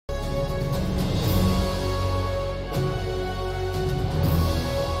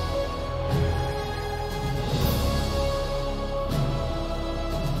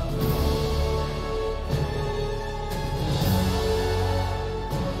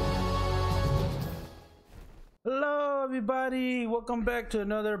everybody, welcome back to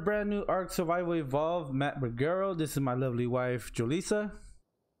another brand new Ark Survival Evolved. Matt Bergero. This is my lovely wife Jolisa.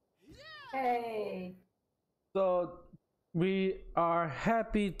 Hey. So we are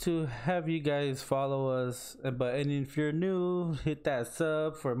happy to have you guys follow us, but if you're new, hit that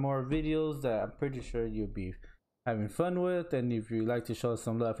sub for more videos that I'm pretty sure you'll be having fun with. And if you like to show us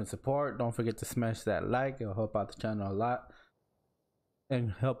some love and support, don't forget to smash that like. It'll help out the channel a lot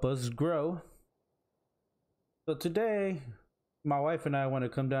and help us grow. So today, my wife and I want to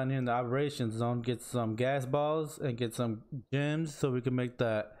come down here in the operations zone, get some gas balls and get some gems so we can make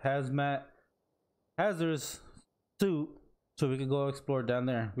the hazardous suit so we can go explore down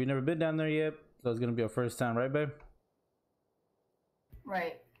there. We've never been down there yet, so it's gonna be our first time, right, babe?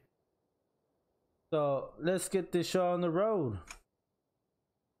 Right. So let's get this show on the road.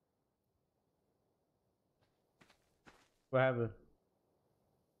 What happened?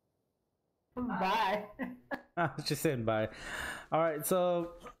 Bye. I was just saying bye. All right,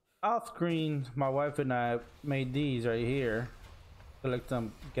 so off screen, my wife and I made these right here. Collect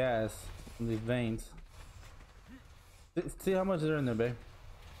some gas from these veins. See how much is in there, babe?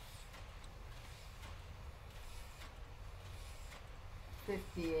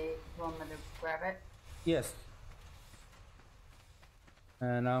 58. You want me to grab it? Yes.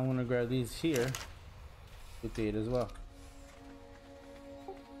 And I'm gonna grab these here. 58 as well.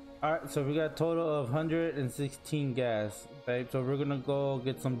 Alright, so we got a total of 116 gas, babe. So we're gonna go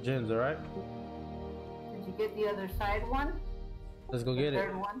get some gems, alright? Did you get the other side one? Let's go get it.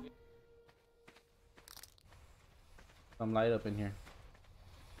 Third one? Some light up in here.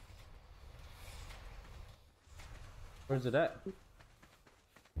 Where's it at?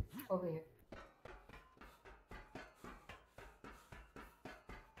 Over here.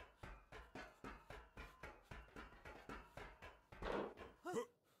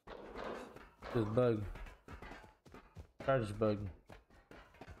 This bug. Charge bug.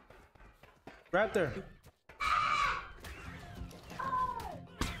 Raptor!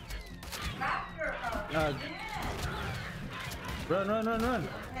 Run!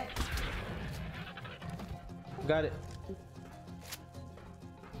 Got it.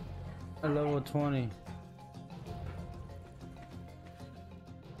 A level 20.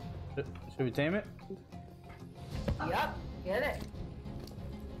 Should we tame it? Yup, get it.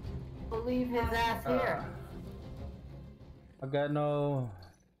 We'll leave his ass here. I got no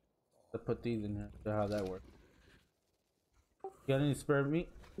to put these in here. So how that works. Got any spare meat?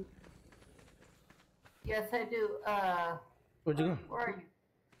 Yes, I do. Where'd you go? Where are you?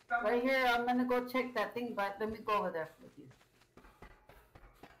 Right here. I'm gonna go check that thing, but let me go over there with you.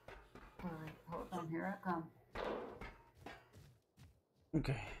 Alright, hold on. Here I come.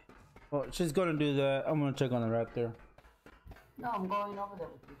 Okay. Well, she's gonna do that. I'm gonna check on the raptor. No, I'm going over there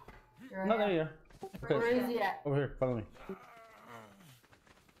with you. Here I No, am. there you are. Okay. Where is he at? Over here, follow me.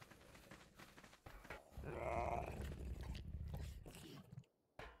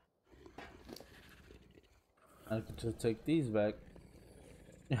 I could just take these back.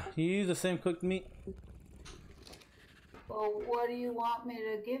 You use the same cooked meat? Well, what do you want me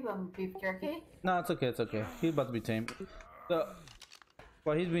to give him? Beef jerky? No, it's okay, it's okay. He's about to be tamed. So,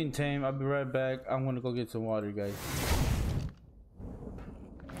 while he's being tamed, I'll be right back. I'm gonna go get some water, guys.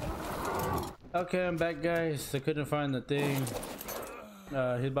 Okay, I'm back, guys. I couldn't find the thing.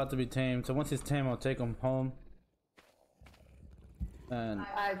 He's about to be tamed. So once he's tamed, I'll take him home. And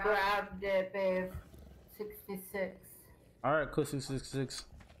I grabbed it, babe. 66. alright, cool. 666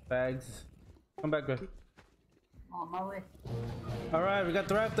 bags. Come back, guys. On my way. Alright, we got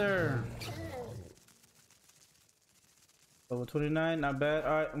the raptor. Level 29, not bad.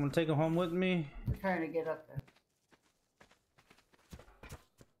 Alright, I'm gonna take him home with me. I'm trying to get up there.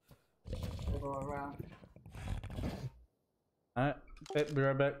 To go around. Alright, okay, be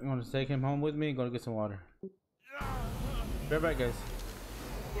right back. I'm gonna take him home with me and go get some water. Be right back, guys.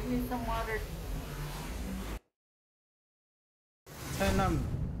 Give me some water. And I'm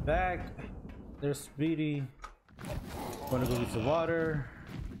back. There's Speedy. Gonna go get some water.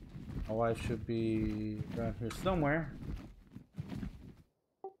 My wife should be around here somewhere.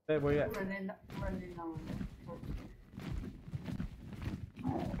 Hey, where you at? Running on.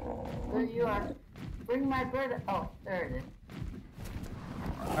 There you are. Bring my bird. Oh, there it is.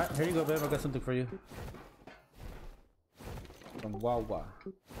 Alright, here you go, babe. I got something for you. Some Wawa.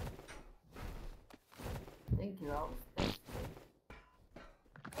 Thank you, Alex. Thanks.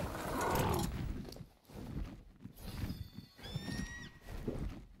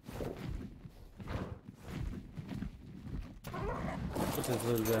 What's this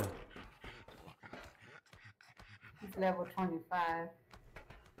little guy? He's level 25.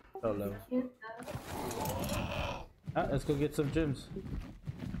 Oh, level. Cute though. Let's go get some gems.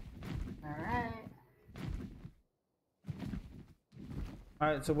 Alright.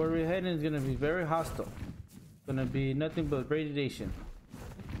 Alright, so where we're heading is gonna be very hostile. Gonna be nothing but radiation.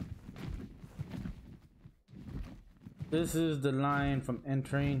 This is the line from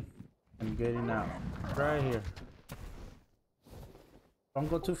entering and getting out. Right here. Don't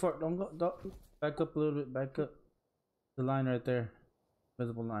go too far. Don't. Back up a little bit. Back up. The line right there.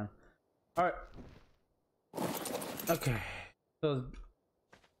 Visible line. Alright. Okay. So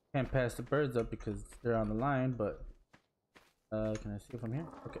can't pass the birds up because they're on the line, but can I see from here?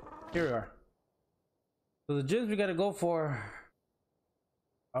 Okay. Here we are. So the gems we gotta go for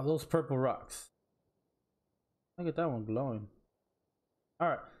are those purple rocks. Look at that one glowing.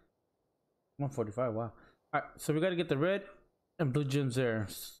 Alright. 145, wow. Alright, so we gotta get the red and blue gems there.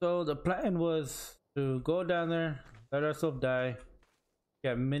 So the plan was to go down there, let ourselves die,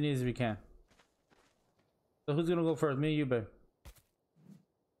 get many as we can. So who's gonna go first? Me or you, babe?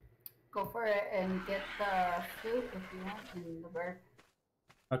 Go for it and get the fruit if you want and the bird.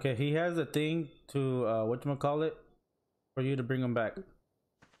 Okay, he has a thing to whatchamacallit for you to bring him back.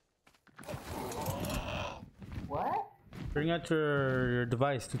 What? Bring out your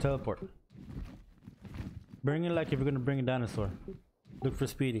device to teleport. Bring it like if you're gonna bring a dinosaur. Look for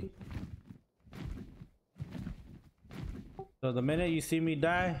Speedy. So the minute you see me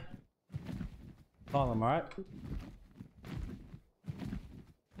die, call him, alright?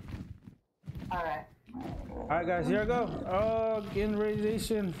 Alright. Alright guys, here I go. Oh, getting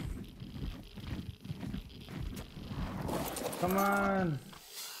radiation. Come on.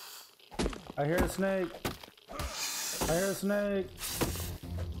 I hear a snake. I hear a snake.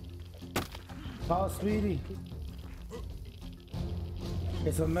 Call Speedy.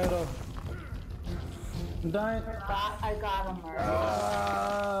 It's a metal. I'm dying. I got him already.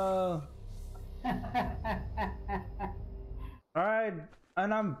 Alright,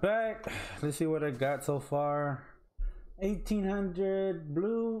 and I'm back. Let's see what I got so far. 1800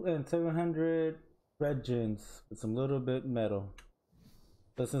 blue and 700 red gems with some little bit metal.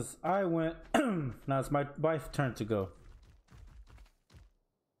 So since I went, now it's my wife's turn to go.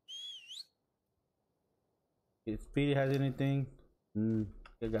 If Speedy has anything,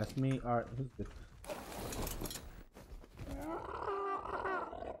 it got me. Alright, who's good?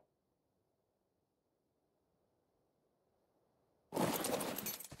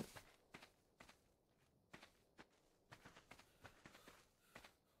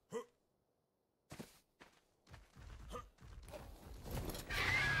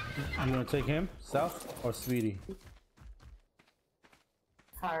 You want to take him, South or Speedy?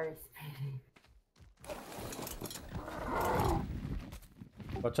 Sorry, Speedy.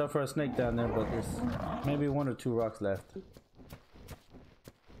 Watch out for a snake down there, but there's maybe 1 or 2 rocks left.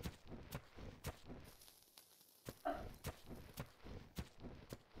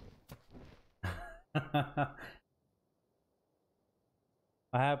 What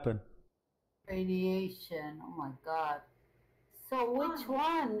happened? Radiation. Oh my god. So which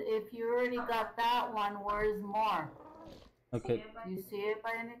one? If you already got that one, where's more? Okay. Do you see it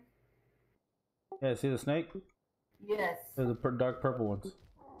by any? Yeah, see the snake? Yes. There's the dark purple ones.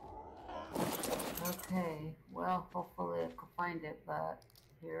 Okay. Well, hopefully I can find it, but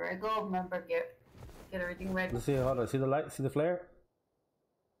here I go. Remember, get everything ready. Let's see. Hold on. See the light? See the flare?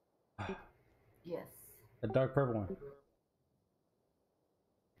 Yes. The dark purple one.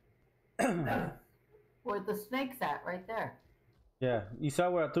 Where the snake's at, right there. Yeah. You saw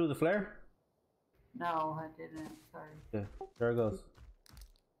where I threw the flare? No, I didn't. Sorry. Yeah. There it goes.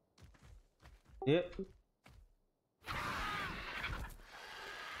 Yep.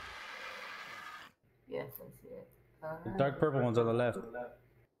 Yes, I see it. The dark purple one's on the left.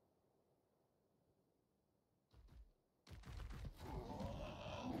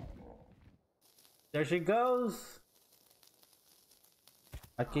 There she goes.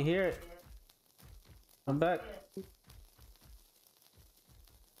 I can hear it. Come back.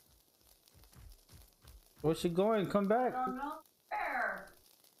 Where's she going? Come back.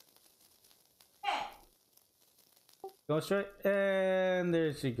 Go straight, and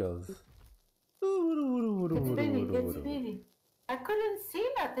there she goes. Get Speedy, get Speedy. I couldn't see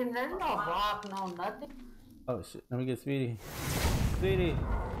nothing. There's no rock, no nothing. Oh shit, let me get Speedy. Speedy.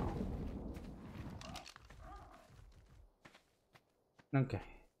 Okay.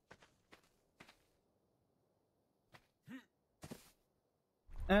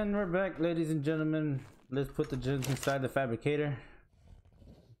 And we're back, ladies and gentlemen. Let's put the gems inside the fabricator.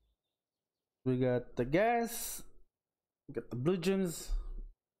 We got the gas, we got the blue gems,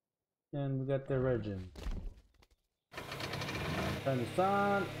 and we got the red gems. Turn this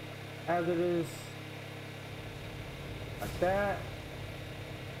on as it is. Like that.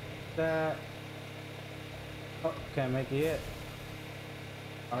 That. Oh, can't make it yet.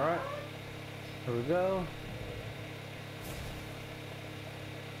 Alright. Here we go.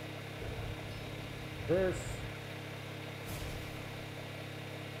 This.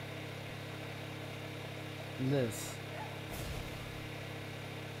 And this.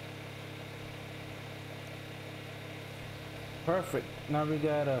 Perfect. Now we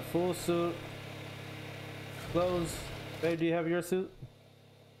got a full suit. Clothes. Babe, do you have your suit?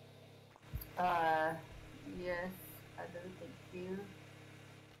 Yes, I do, thank you.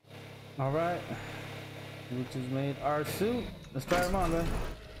 Alright. We just made our suit. Let's try them on, man.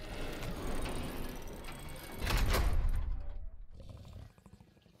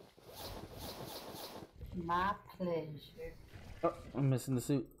 My pleasure. Oh, I'm missing the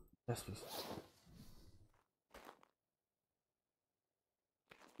suit. Yes, please.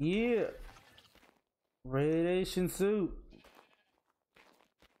 Yeah. Radiation suit.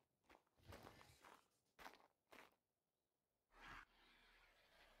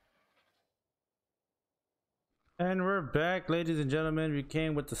 And we're back, ladies and gentlemen. We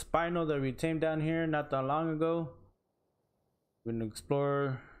came with the Spino that we tamed down here not that long ago. We're gonna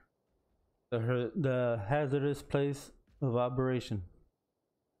explore the hazardous place of operation.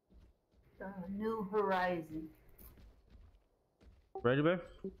 New Horizon. Ready, babe?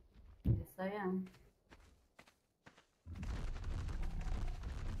 Yes, I am.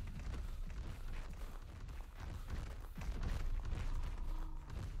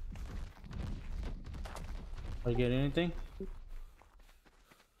 Are you getting anything?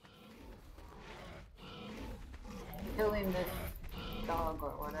 Killing this dog or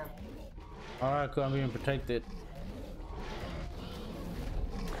whatever. Alright, cool. I'm being protected.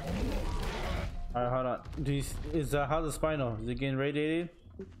 Alright, hold on. Is how's the Spino? Is it getting radiated?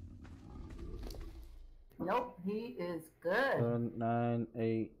 Nope, he is good. 7, 9,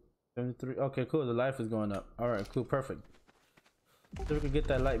 8, 73. Okay, cool. The life is going up. Alright, cool. Perfect. So we can get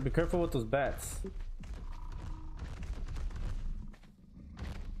that light. Be careful with those bats.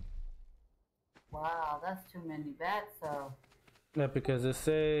 Wow, that's too many bats, so. Yeah, because they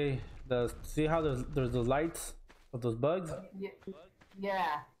say see how there's those lights of those bugs?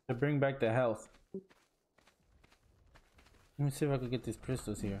 Yeah. To bring back the health. Let me see if I can get these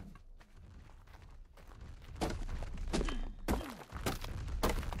crystals here. Should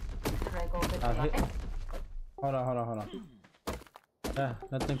I go get the light? Hold on. Yeah,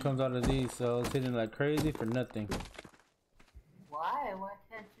 nothing comes out of these, so it's hitting like crazy for nothing. Why? Why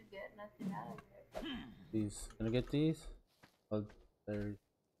can't you get nothing out of it? These. Can I get these? Oh, there's.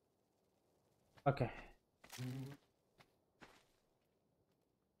 Okay.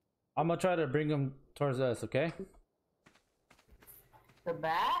 I'm gonna try to bring them towards us, okay? The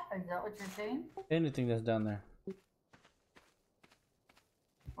bat? Is that what you're saying? Anything that's down there.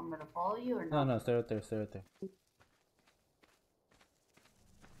 Want me to follow you or not? No, stay right there, stay right there.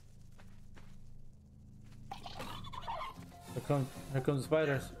 Here comes the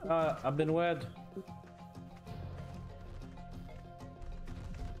spiders. I've been webbed.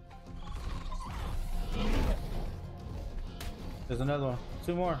 There's another one.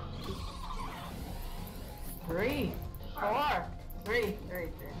 2 more. 3, 4, 3.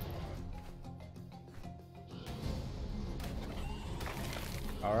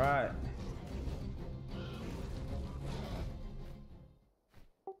 All right.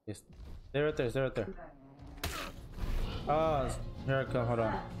 Stay right there. Ah, here I come. Hold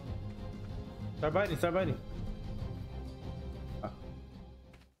on. Start biting. Ah.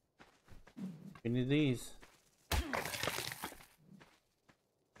 We need these.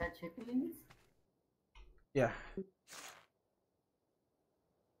 That chickens? Yeah.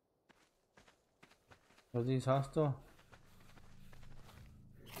 Are these hostile?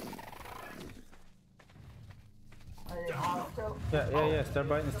 Are they hostile? Yeah. Start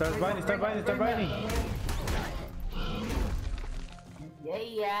biting.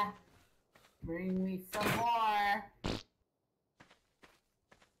 Yeah. Bring me some more.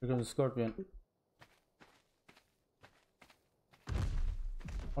 Here comes the scorpion.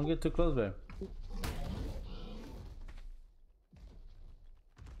 Don't get too close, babe.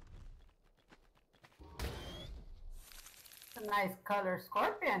 It's a nice color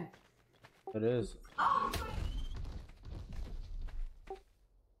scorpion. It is.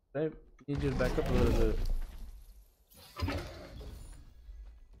 Babe, need you to back up a little bit.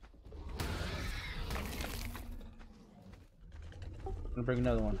 I'm gonna bring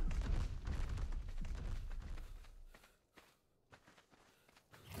another one.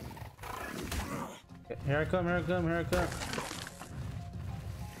 Okay, here I come.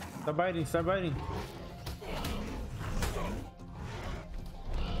 Start biting.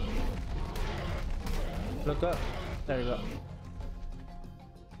 Look up. There you go.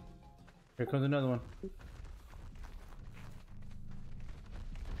 Here comes another one.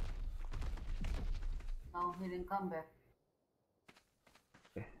 No, he didn't come back.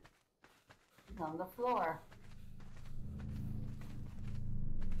 Okay. He's on the floor.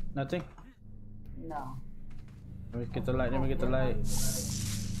 Nothing? No. Let me get the light. Let me get the light.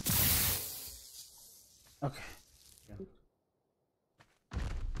 Okay.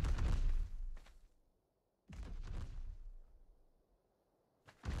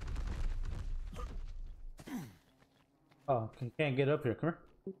 Oh, can't get up here. Come here.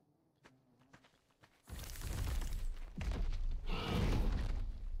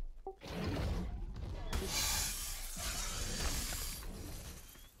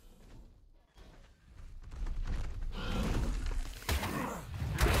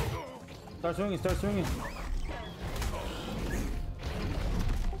 Start swinging, start swinging.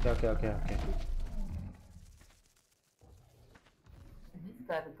 Okay. He's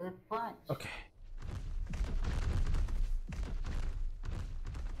got a good punch. Okay.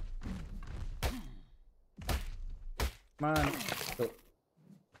 Come on. Go.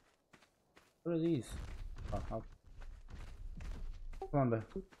 What are these? Oh, come on, babe.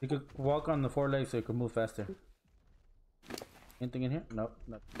 You could walk on the 4 legs so you can move faster. Anything in here? Nope,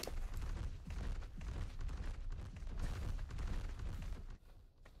 nope.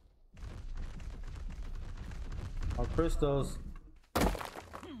 Our crystals.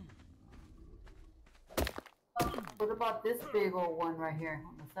 What about this big old one right here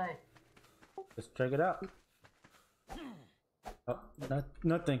on the side? Let's check it out. Oh,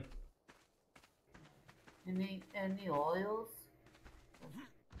 nothing. Any oils?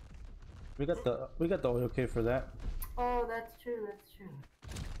 We got the oil kit for that. Oh, that's true.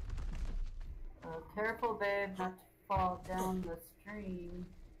 Careful, babe, not to fall down the stream.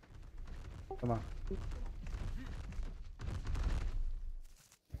 Come on.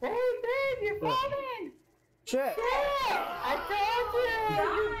 Hey, babe, you're falling! Shit! I told you!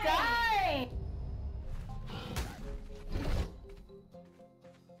 You died!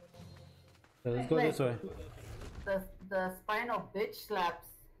 Okay, let's go this way. The spinal bitch slaps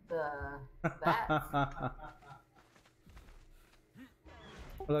the bats.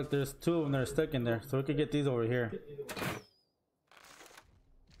 Look, there's 2 of them that are stuck in there, so we could get these over here.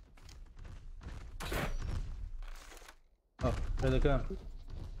 Oh, there they come.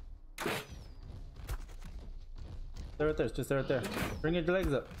 They're right there, it's just right there. Bring your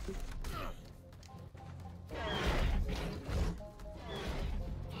legs up.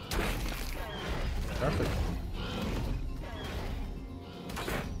 Perfect.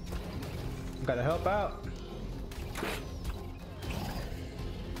 Gotta help out.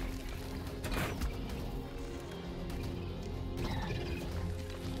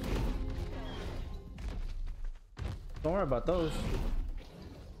 Don't worry about those.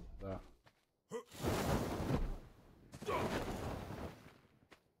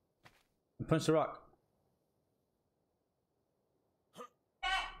 Punch the rock.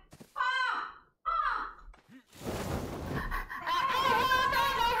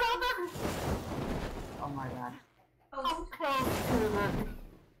 Oh my god. I'm close to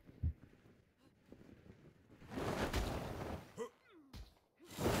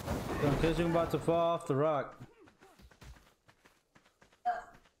the... In case you're about to fall off the rock.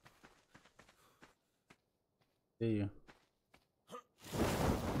 See you.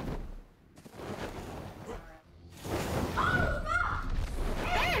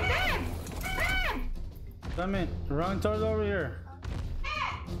 Come in. Run towards over here.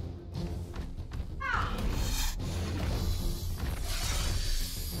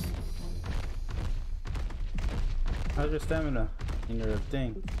 How's your stamina in your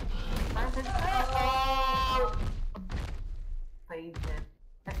thing? Oh! Fainted.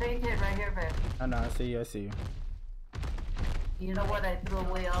 I fainted right here, babe. I know, I see you, I see you. You know what? I threw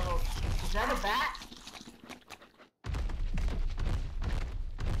away all those. Is that a bat?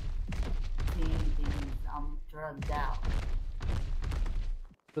 I'm drugged out.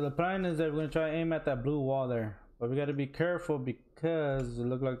 So the plan is that we're gonna try to aim at that blue wall there. But we gotta be careful because it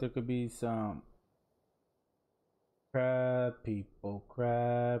looks like there could be some crab people.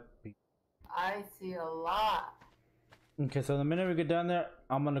 I see a lot. Okay, so the minute we get down there,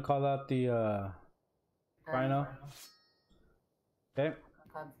 I'm gonna call out the rhino. Okay.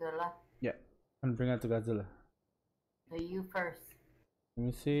 Godzilla. Yeah. I'm gonna bring out the Godzilla. So you first. Let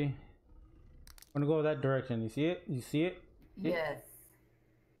me see. I'm gonna go that direction. You see it? You see it? Yes.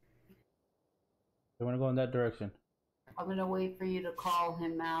 I wanna go in that direction. I'm gonna wait for you to call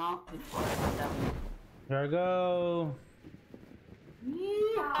him out before I go down. Here I go.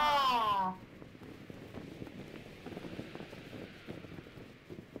 Yeehaw!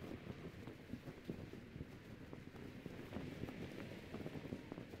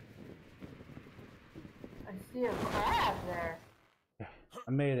 see a crab there.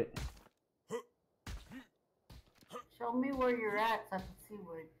 I made it. Show me where you're at so I can see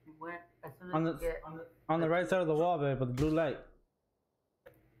where you went as soon as On you the get on the right side of the wall, babe, with the blue light.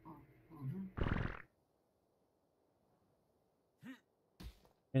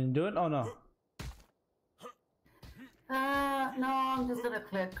 Can you do it? Oh no. No, I'm just gonna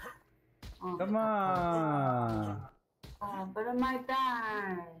click. Oh, Come on. but I might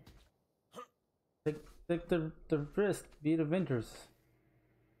die. Take the risk. Be the Avengers.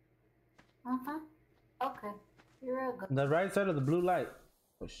 Okay. You're a good. The right side of the blue light.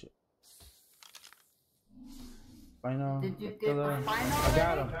 Oh shit. Final. Did you get the final? I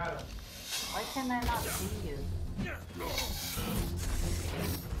got him. Why can I not see you?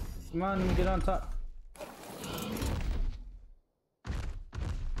 Come on, let me get on top.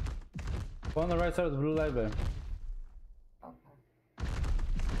 Go on the right side of the blue light, babe. Okay.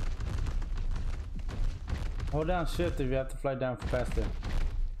 Hold down shift if you have to fly down faster.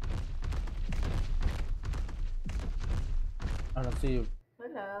 I don't see you.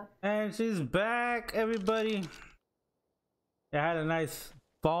 Hello. And she's back, everybody. I had a nice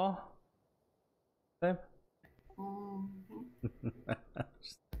fall. Babe.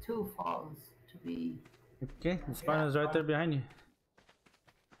 2 falls to be. Okay, the spawner's right there behind you.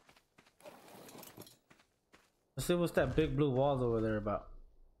 Let's see what's that big blue walls over there about.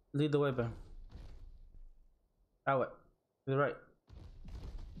 Lead the way, babe. That way. To the right.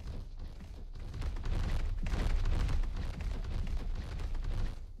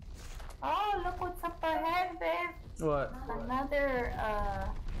 Oh, look what's up ahead, babe. What? Another,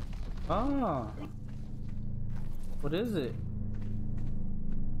 Oh. What is it?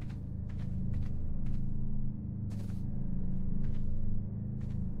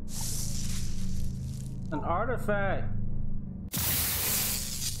 An artifact.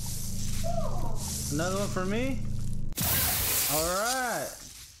 Another one for me? Alright.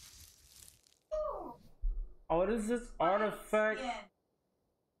 Oh, what is this artifact?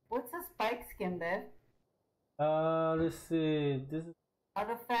 What's a spike skin, babe? Let's see. This is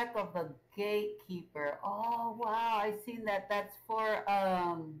Artifact of the Gatekeeper. Oh, wow. I seen that. That's for,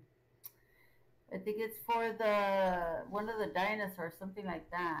 I think it's for the, one of the dinosaurs, something like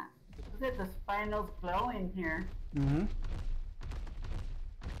that. Look at the spinals glowing here. mm-hmm.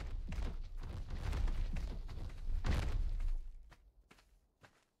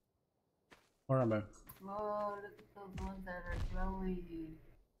 Where am I? Oh, look at those ones that are glowing.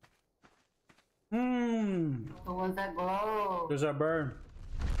 The ones that glow. There's our bird.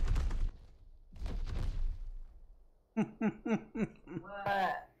 What?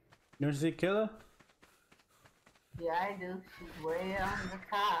 You want to see Killer? Yeah, I do. She's way on the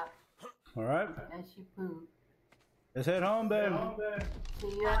top. Alright. And she pooped. Let's head home, babe. See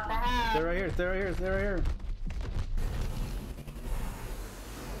you at the house. Stay right here, stay right here, stay right here.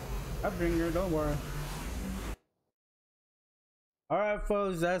 I'll bring her, don't worry. Alright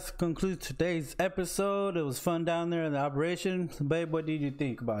folks, that concludes today's episode. It was fun down there in the operation. Babe, what did you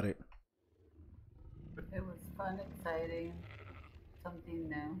think about it? It was fun, exciting, something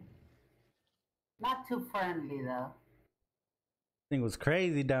new. Not too friendly though. I think it was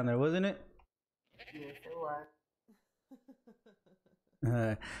crazy down there, wasn't it? Yes, it was.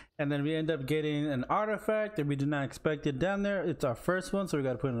 And then we end up getting an artifact that we did not expect it down there. It's our first one, so we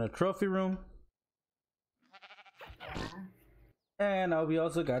got to put it in a trophy room. Yeah. And we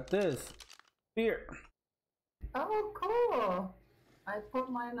also got this here. Oh, cool. I put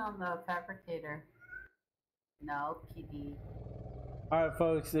mine on the fabricator. No, kitty. Alright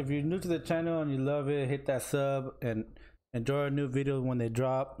folks, if you're new to the channel and you love it, hit that sub and enjoy our new videos when they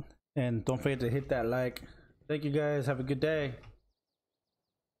drop. And don't forget to hit that like. Thank you guys. Have a good day.